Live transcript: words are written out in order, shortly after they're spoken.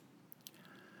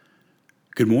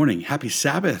Good morning, happy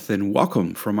Sabbath, and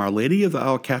welcome from Our Lady of the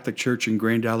Isle Catholic Church in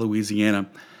Grand Isle, Louisiana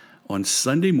on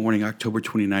Sunday morning, October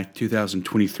 29th,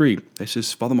 2023. This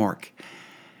is Father Mark.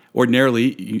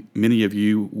 Ordinarily, many of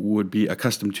you would be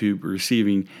accustomed to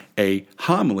receiving a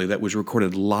homily that was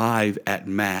recorded live at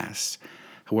Mass.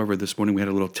 However, this morning we had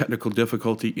a little technical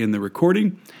difficulty in the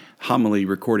recording. Homily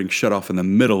recording shut off in the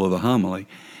middle of the homily.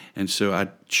 And so I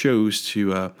chose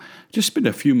to just spend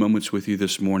a few moments with you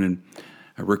this morning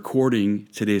recording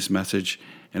today's message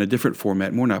in a different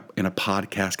format, more in a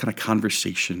podcast, kind of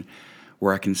conversation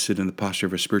where I can sit in the posture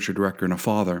of a spiritual director and a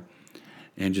father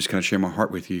and just kind of share my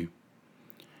heart with you.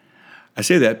 I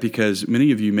say that because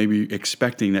many of you may be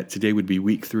expecting that today would be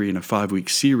week 3 in a 5-week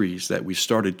series that we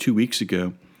started 2 weeks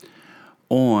ago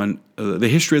on the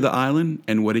history of the island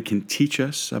and what it can teach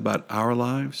us about our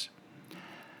lives.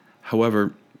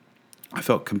 However, I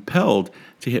felt compelled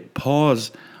to hit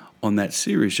pause on that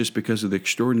series just because of the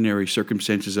extraordinary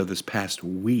circumstances of this past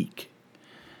week.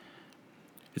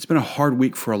 It's been a hard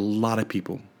week for a lot of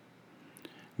people.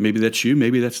 Maybe that's you,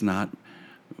 maybe that's not.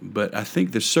 But I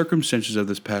think the circumstances of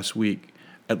this past week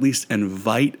at least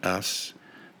invite us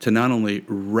to not only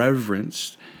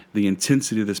reverence the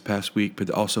intensity of this past week, but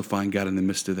to also find God in the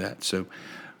midst of that. So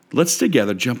let's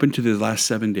together jump into the last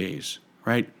 7 days,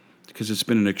 right? Because it's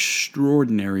been an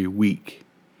extraordinary week.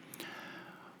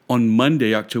 On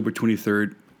Monday, October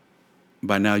 23rd,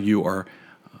 by now you are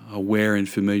aware and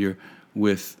familiar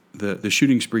with the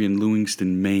shooting spree in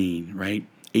Lewiston, Maine, right?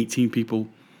 18 people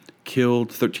killed,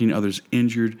 13 others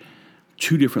injured,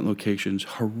 2 different locations,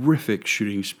 horrific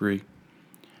shooting spree.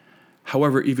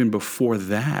 However, even before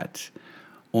that,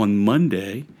 on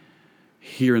Monday,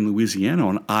 here in Louisiana,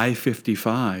 on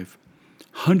I-55,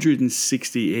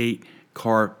 168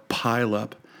 car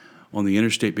pileup on the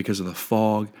interstate because of the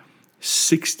fog,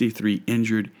 63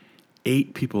 injured,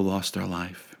 8 people lost their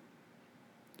life.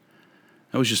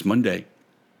 That was just Monday.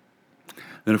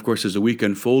 Then, of course, as the week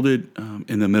unfolded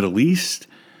in the Middle East,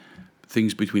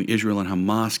 things between Israel and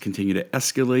Hamas continue to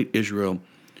escalate. Israel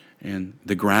and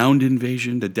the ground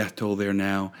invasion, the death toll there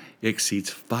now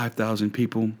exceeds 5,000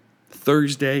 people.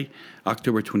 Thursday,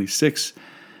 October 26th,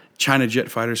 China jet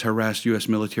fighters harassed U.S.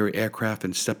 military aircraft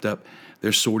and stepped up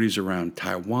their sorties around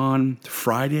Taiwan.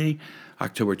 Friday,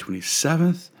 October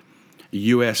 27th,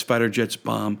 U.S. fighter jets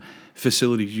bomb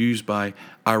facilities used by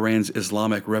Iran's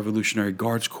Islamic Revolutionary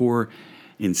Guards Corps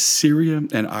in Syria,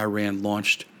 and Iran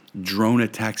launched drone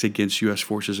attacks against U.S.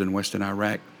 forces in western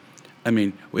Iraq. I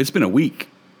mean, it's been a week.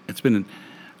 It's been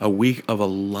a week of a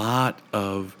lot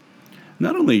of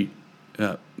not only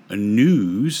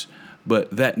news, but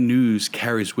that news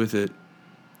carries with it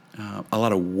a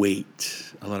lot of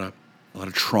weight, a lot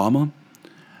of trauma.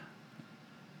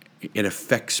 It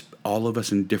affects all of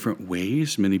us in different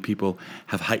ways. Many people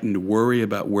have heightened worry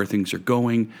about where things are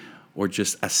going, or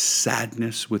just a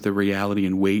sadness with the reality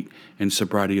and weight and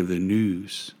sobriety of the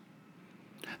news.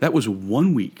 That was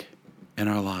 1 week in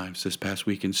our lives this past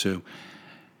week. And so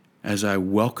as I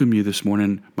welcome you this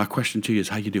morning, my question to you is,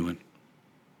 how you doing?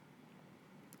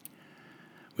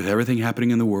 With everything happening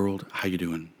in the world, how you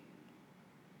doing?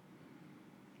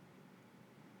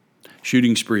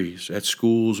 Shooting sprees at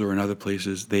schools or in other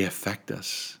places, they affect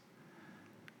us.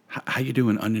 How you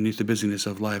doing underneath the busyness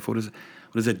of life? What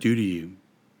does that do to you?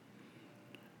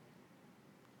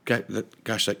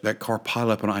 Gosh, that car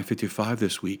pileup on I-55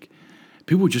 this week.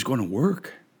 People were just going to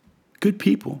work. Good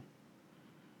people.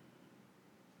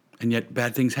 And yet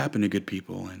bad things happen to good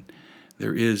people. And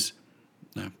there is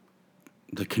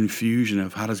the confusion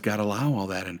of how does God allow all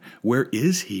that? And where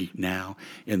is he now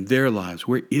in their lives?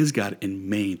 Where is God in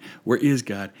Maine? Where is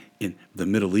God in the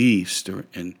Middle East or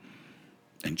in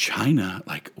China?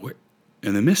 Like, where,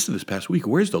 in the midst of this past week,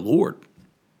 where's the Lord?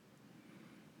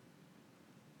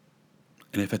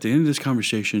 And if at the end of this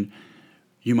conversation,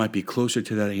 you might be closer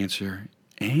to that answer,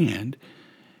 and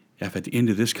if at the end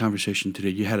of this conversation today,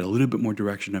 you had a little bit more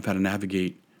direction of how to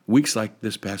navigate weeks like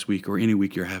this past week or any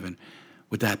week you're having,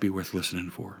 would that be worth listening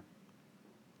for?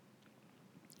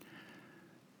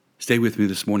 Stay with me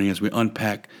this morning as we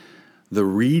unpack the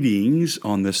readings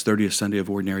on this 30th Sunday of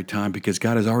Ordinary Time, because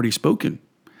God has already spoken.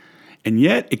 And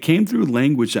yet it came through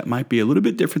language that might be a little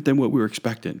bit different than what we were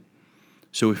expecting.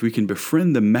 So if we can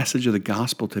befriend the message of the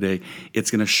gospel today,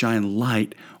 it's going to shine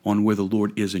light on where the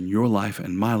Lord is in your life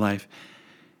and my life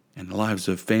and the lives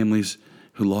of families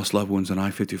who lost loved ones on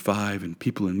I-55 and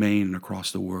people in Maine and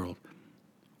across the world.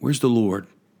 Where's the Lord?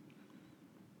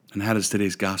 And how does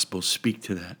today's gospel speak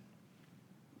to that?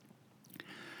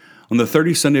 On the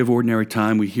 30th Sunday of Ordinary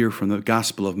Time, we hear from the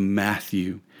Gospel of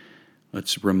Matthew.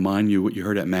 Let's remind you what you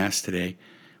heard at Mass today.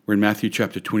 We're in Matthew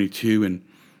chapter 22, and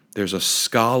There's a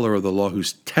scholar of the law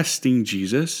who's testing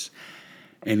Jesus,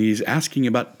 and he's asking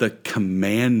about the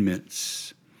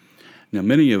commandments. Now,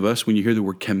 many of us, when you hear the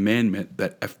word commandment,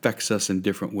 that affects us in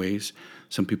different ways.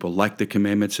 Some people like the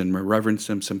commandments and reverence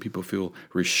them. Some people feel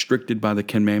restricted by the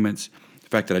commandments. The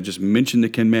fact that I just mentioned the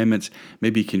commandments may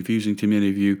be confusing to many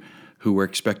of you who were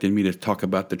expecting me to talk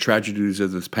about the tragedies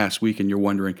of this past week, and you're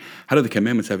wondering, how do the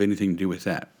commandments have anything to do with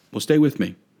that? Well, stay with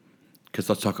me, because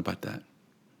let's talk about that.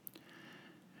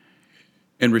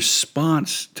 In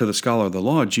response to the scholar of the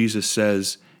law, Jesus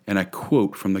says, and I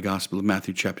quote from the Gospel of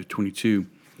Matthew chapter 22,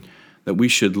 that we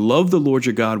should love the Lord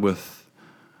your God with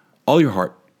all your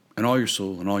heart and all your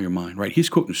soul and all your mind, right? He's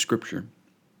quoting Scripture.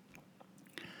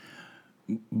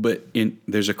 But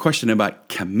there's a question about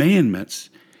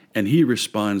commandments, and he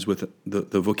responds with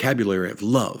the vocabulary of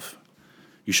love.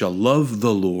 You shall love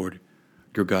the Lord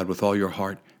your God with all your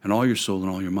heart and all your soul and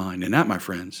all your mind. And that, my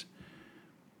friends,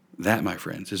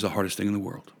 is the hardest thing in the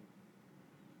world.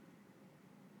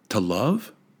 To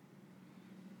love,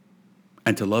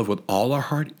 and to love with all our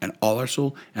heart and all our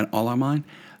soul and all our mind,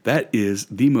 that is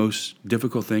the most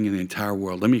difficult thing in the entire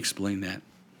world. Let me explain that.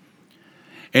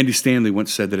 Andy Stanley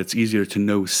once said that it's easier to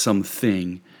know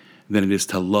something than it is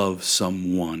to love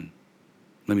someone.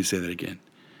 Let me say that again.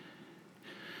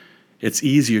 It's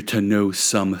easier to know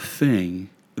something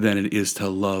than it is to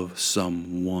love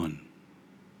someone.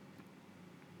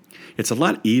 It's a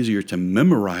lot easier to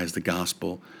memorize the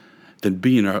gospel than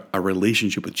be in a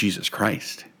relationship with Jesus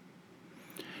Christ.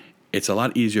 It's a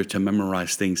lot easier to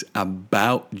memorize things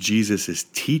about Jesus'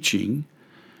 teaching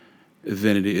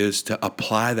than it is to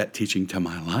apply that teaching to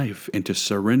my life and to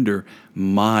surrender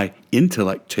my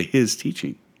intellect to his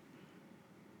teaching.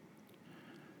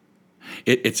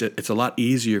 It's a lot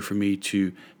easier for me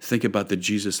to think about the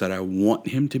Jesus that I want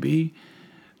him to be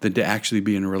than to actually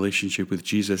be in a relationship with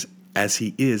Jesus as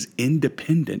he is,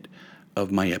 independent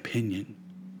of my opinion.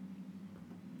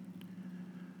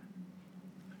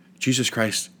 Jesus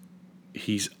Christ,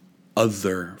 he's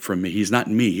other from me. He's not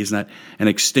me. He's not an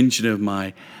extension of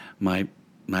my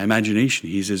imagination.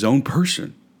 He's his own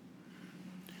person.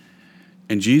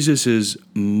 And Jesus'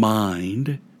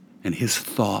 mind and his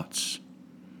thoughts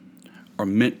are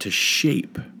meant to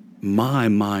shape my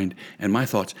mind and my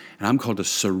thoughts. And I'm called to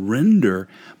surrender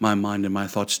my mind and my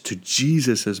thoughts to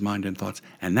Jesus' mind and thoughts.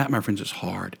 And that, my friends, is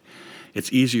hard.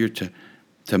 It's easier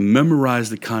to memorize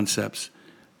the concepts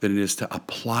than it is to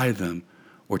apply them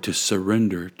or to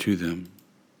surrender to them.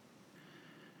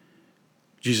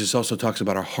 Jesus also talks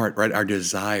about our heart, right? Our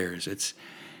desires.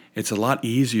 It's a lot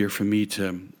easier for me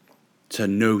to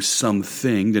know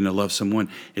something than to love someone.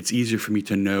 It's easier for me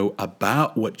to know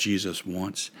about what Jesus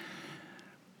wants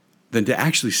than to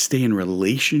actually stay in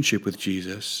relationship with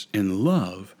Jesus in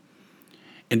love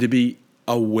and to be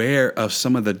aware of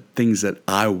some of the things that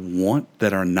I want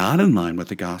that are not in line with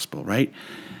the gospel, right?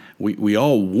 We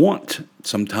all want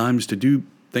sometimes to do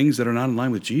things that are not in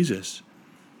line with Jesus.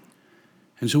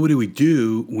 And so what do we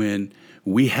do when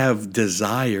we have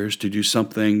desires to do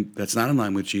something that's not in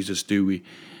line with Jesus? Do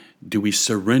we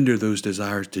surrender those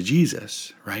desires to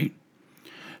Jesus, right?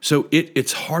 So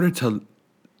it's harder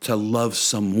to love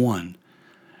someone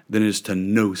than it is to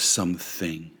know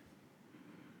something.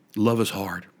 Love is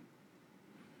hard.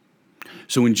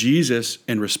 So when Jesus,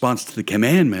 in response to the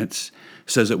commandments,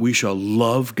 says that we shall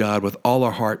love God with all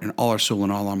our heart and all our soul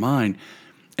and all our mind,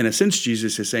 in a sense,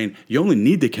 Jesus is saying, you only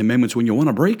need the commandments when you want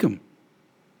to break them.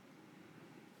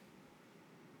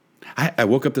 I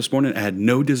woke up this morning, I had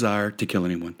no desire to kill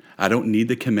anyone. I don't need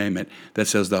the commandment that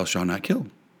says thou shalt not kill.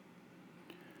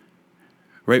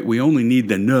 Right? We only need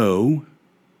the no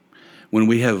when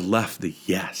we have left the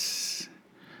yes.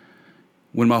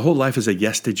 When my whole life is a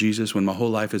yes to Jesus, when my whole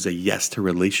life is a yes to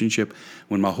relationship,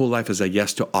 when my whole life is a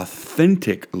yes to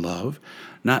authentic love,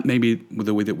 not maybe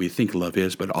the way that we think love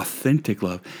is, but authentic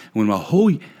love. When my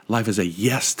whole life is a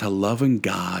yes to loving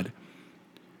God,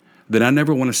 then I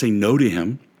never want to say no to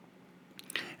him.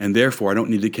 And therefore, I don't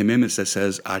need the commandments that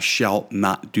says, I shall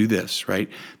not do this, right?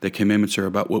 The commandments are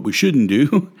about what we shouldn't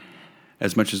do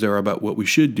as much as they're about what we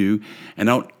should do. And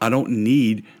I don't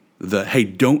need the, hey,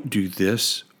 don't do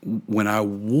this when I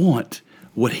want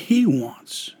what he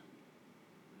wants.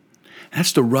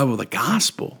 That's the rub of the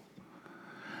gospel.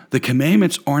 The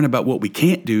commandments aren't about what we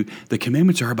can't do. The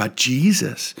commandments are about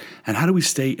Jesus. And how do we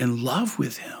stay in love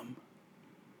with him?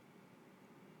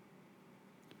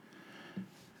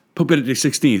 Pope Benedict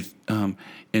XVI,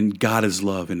 in God is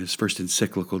Love, in his first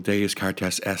encyclical, Deus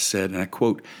Caritas Est, said, and I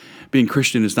quote, being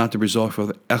Christian is not the result of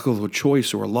an ethical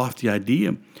choice or a lofty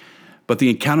idea, but the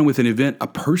encounter with an event, a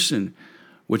person,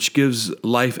 which gives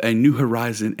life a new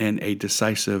horizon and a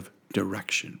decisive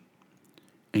direction.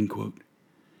 end quote.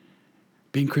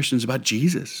 Being Christian is about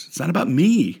Jesus. It's not about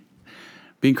me.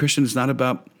 Being Christian is not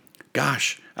about,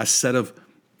 a set of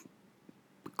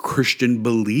Christian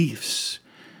beliefs.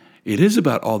 It is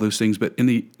about all those things, but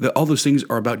all those things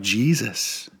are about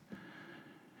Jesus.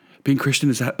 Being Christian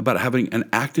is about having an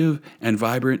active and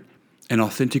vibrant and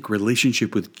authentic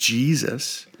relationship with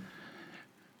Jesus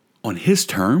on his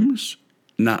terms,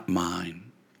 not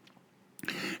mine.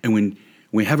 And when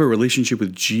we have a relationship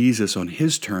with Jesus on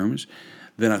his terms,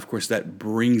 then of course that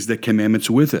brings the commandments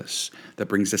with us. That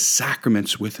brings the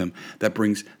sacraments with him. That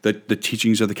brings the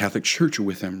teachings of the Catholic Church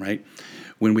with him, right?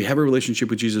 When we have a relationship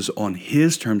with Jesus on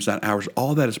his terms, not ours,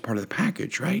 all that is part of the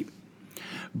package, right?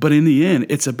 But in the end,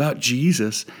 it's about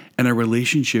Jesus and a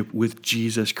relationship with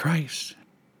Jesus Christ.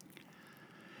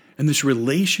 And this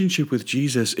relationship with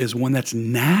Jesus is one that's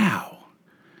now.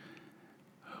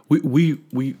 We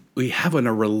have a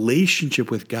relationship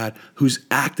with God who's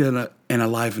active and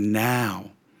alive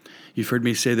now. You've heard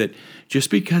me say that just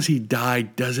because he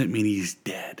died doesn't mean he's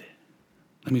dead.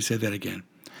 Let me say that again.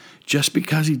 Just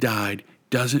because he died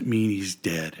doesn't mean he's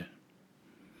dead.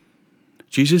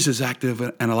 Jesus is active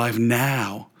and alive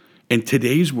now in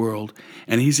today's world,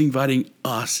 and he's inviting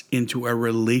us into a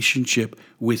relationship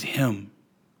with him.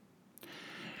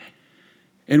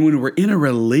 And when we're in a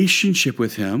relationship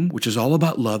with him, which is all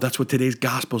about love, that's what today's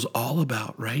gospel is all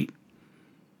about, right?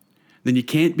 Then you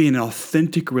can't be in an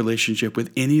authentic relationship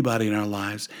with anybody in our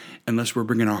lives unless we're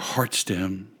bringing our hearts to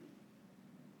him.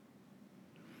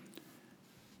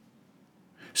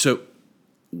 So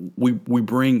we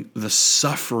bring the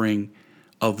suffering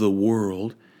of the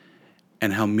world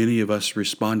and how many of us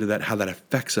respond to that, how that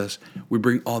affects us. We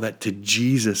bring all that to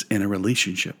Jesus in a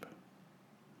relationship.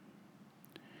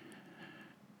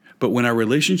 But when our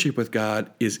relationship with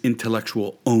God is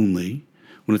intellectual only,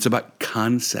 when it's about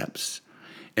concepts,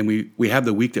 and we have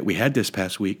the week that we had this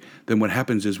past week, then what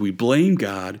happens is we blame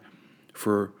God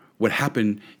for what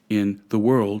happened in the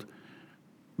world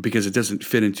because it doesn't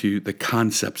fit into the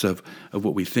concepts of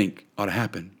what we think ought to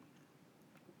happen.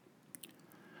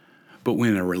 But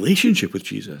when in a relationship with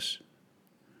Jesus,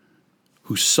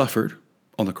 who suffered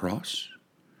on the cross,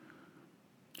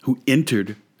 who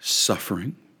entered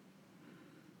suffering,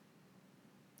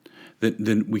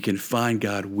 then we can find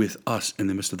God with us in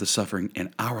the midst of the suffering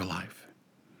in our life.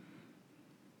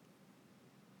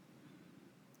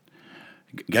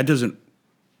 God doesn't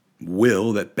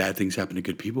will that bad things happen to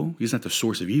good people. He's not the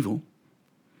source of evil.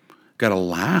 God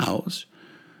allows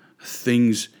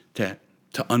things to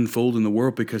unfold in the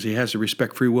world because he has to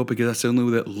respect free will, because that's the only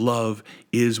way that love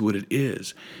is what it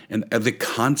is. And the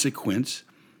consequence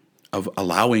of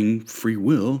allowing free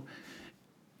will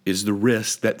is the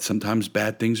risk that sometimes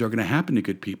bad things are going to happen to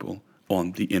good people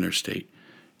on the interstate,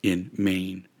 in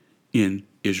Maine, in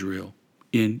Israel,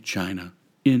 in China,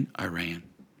 in Iran.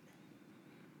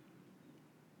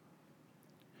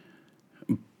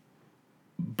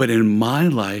 But in my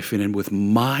life and with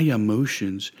my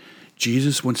emotions,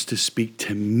 Jesus wants to speak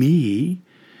to me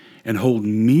and hold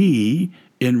me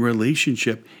in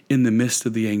relationship in the midst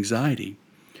of the anxiety.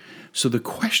 So the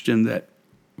question that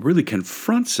really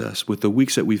confronts us with the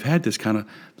weeks that we've had, this kind of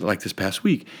like this past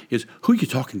week, is who are you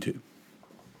talking to?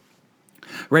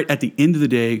 Right at the end of the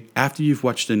day, after you've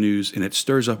watched the news and it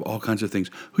stirs up all kinds of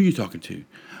things, who are you talking to?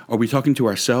 Are we talking to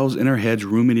ourselves in our heads,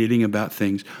 ruminating about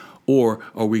things, or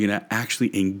are we going to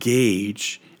actually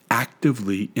engage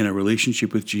actively in a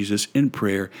relationship with Jesus in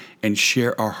prayer and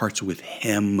share our hearts with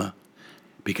him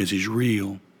because he's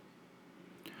real?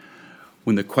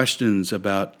 When the questions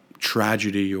about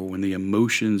tragedy or when the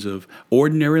emotions of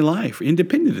ordinary life,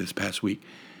 independent of this past week,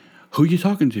 who are you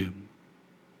talking to?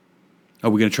 Are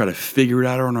we going to try to figure it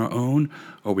out on our own?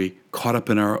 Are we caught up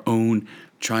in our own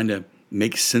trying to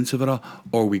make sense of it all?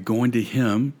 Or are we going to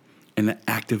him in an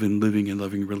active and living and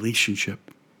loving relationship?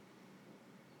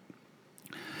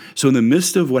 So in the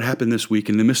midst of what happened this week,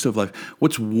 in the midst of life,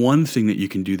 what's one thing that you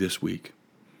can do this week?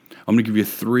 I'm going to give you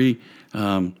 3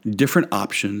 different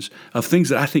options of things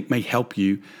that I think may help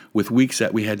you with weeks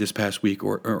that we had this past week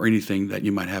or anything that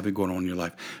you might have going on in your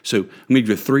life. So I'm going to give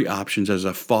you 3 options as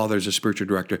a father, as a spiritual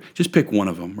director. Just pick one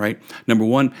of them, right? Number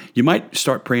 1, you might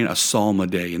start praying a psalm a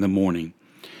day in the morning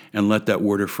and let that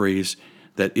word or phrase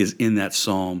that is in that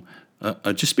psalm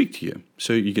just speak to you.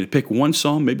 So you're going to pick one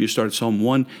psalm. Maybe you start at Psalm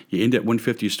 1, you end at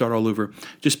 150, you start all over.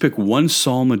 Just pick one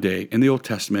psalm a day. In the Old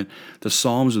Testament, the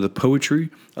psalms are the poetry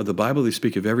of the Bible. They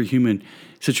speak of every human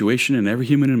situation and every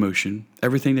human emotion.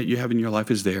 Everything that you have in your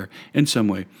life is there in some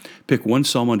way. Pick one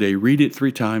psalm a day, read it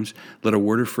 3 times, let a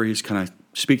word or phrase kind of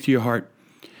speak to your heart,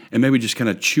 and maybe just kind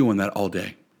of chew on that all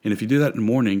day. And if you do that in the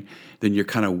morning, then you're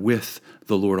kind of with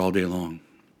the Lord all day long.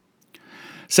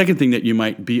 Second thing that you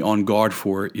might be on guard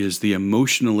for is the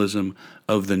emotionalism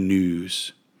of the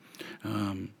news.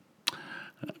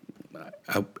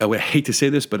 I would hate to say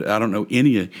this, but I don't know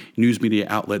any news media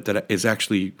outlet that is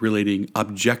actually relating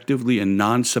objectively and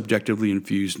non-subjectively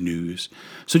infused news.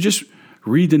 So just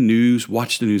read the news,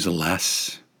 watch the news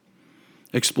less,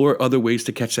 explore other ways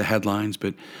to catch the headlines.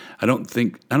 But I don't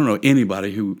know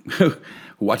anybody who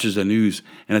watches the news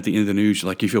and at the end of the news,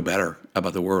 you feel better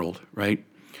about the world, right?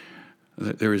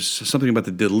 There is something about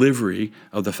the delivery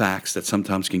of the facts that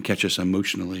sometimes can catch us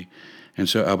emotionally. And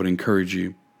so I would encourage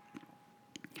you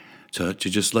to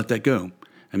just let that go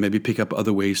and maybe pick up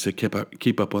other ways to keep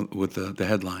up with the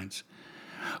headlines.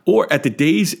 Or at the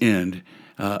day's end,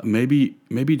 maybe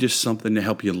just something to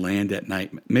help you land at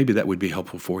night. Maybe that would be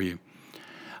helpful for you.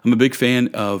 I'm a big fan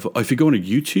of, if you go into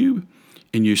YouTube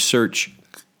and you search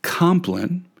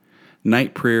Compline,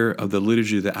 Night Prayer of the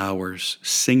Liturgy of the Hours,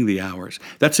 Sing the Hours.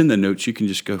 That's in the notes. You can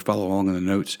just go follow along in the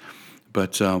notes.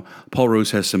 But Paul Rose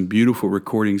has some beautiful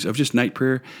recordings of just night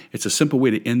prayer. It's a simple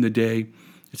way to end the day.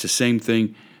 It's the same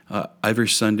thing every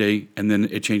Sunday, and then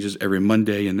it changes every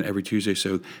Monday and every Tuesday.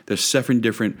 So there's 7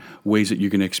 different ways that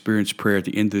you can experience prayer at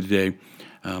the end of the day.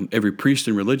 Every priest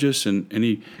and religious and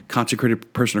any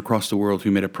consecrated person across the world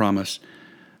who made a promise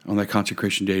on that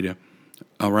consecration day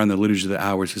around the Liturgy of the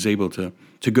Hours is able to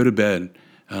go to bed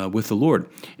with the Lord.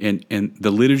 And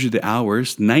the Liturgy of the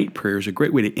Hours, night prayer, is a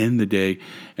great way to end the day.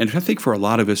 And I think for a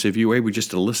lot of us, if you were able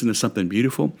just to listen to something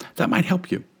beautiful, that might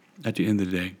help you at the end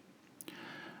of the day.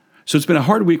 So it's been a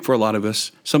hard week for a lot of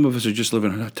us. Some of us are just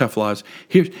living tough lives.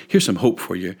 Here's some hope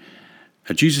for you.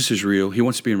 Jesus is real. He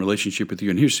wants to be in relationship with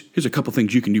you. And here's a couple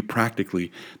things you can do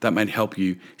practically that might help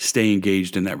you stay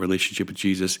engaged in that relationship with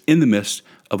Jesus in the midst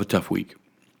of a tough week.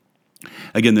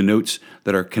 Again, the notes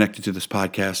that are connected to this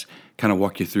podcast kind of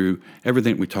walk you through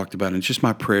everything we talked about. And it's just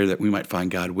my prayer that we might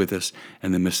find God with us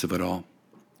in the midst of it all.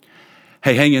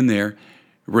 Hey, hang in there.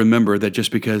 Remember that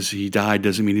just because he died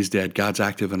doesn't mean he's dead. God's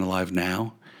active and alive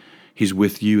now. He's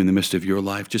with you in the midst of your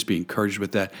life. Just be encouraged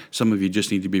with that. Some of you just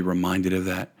need to be reminded of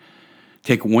that.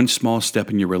 Take one small step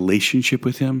in your relationship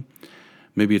with him.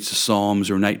 Maybe it's the Psalms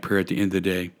or night prayer at the end of the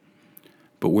day.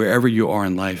 But wherever you are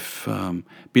in life,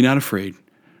 be not afraid.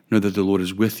 Know that the Lord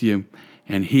is with you,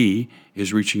 and he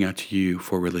is reaching out to you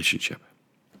for a relationship.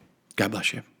 God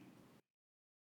bless you.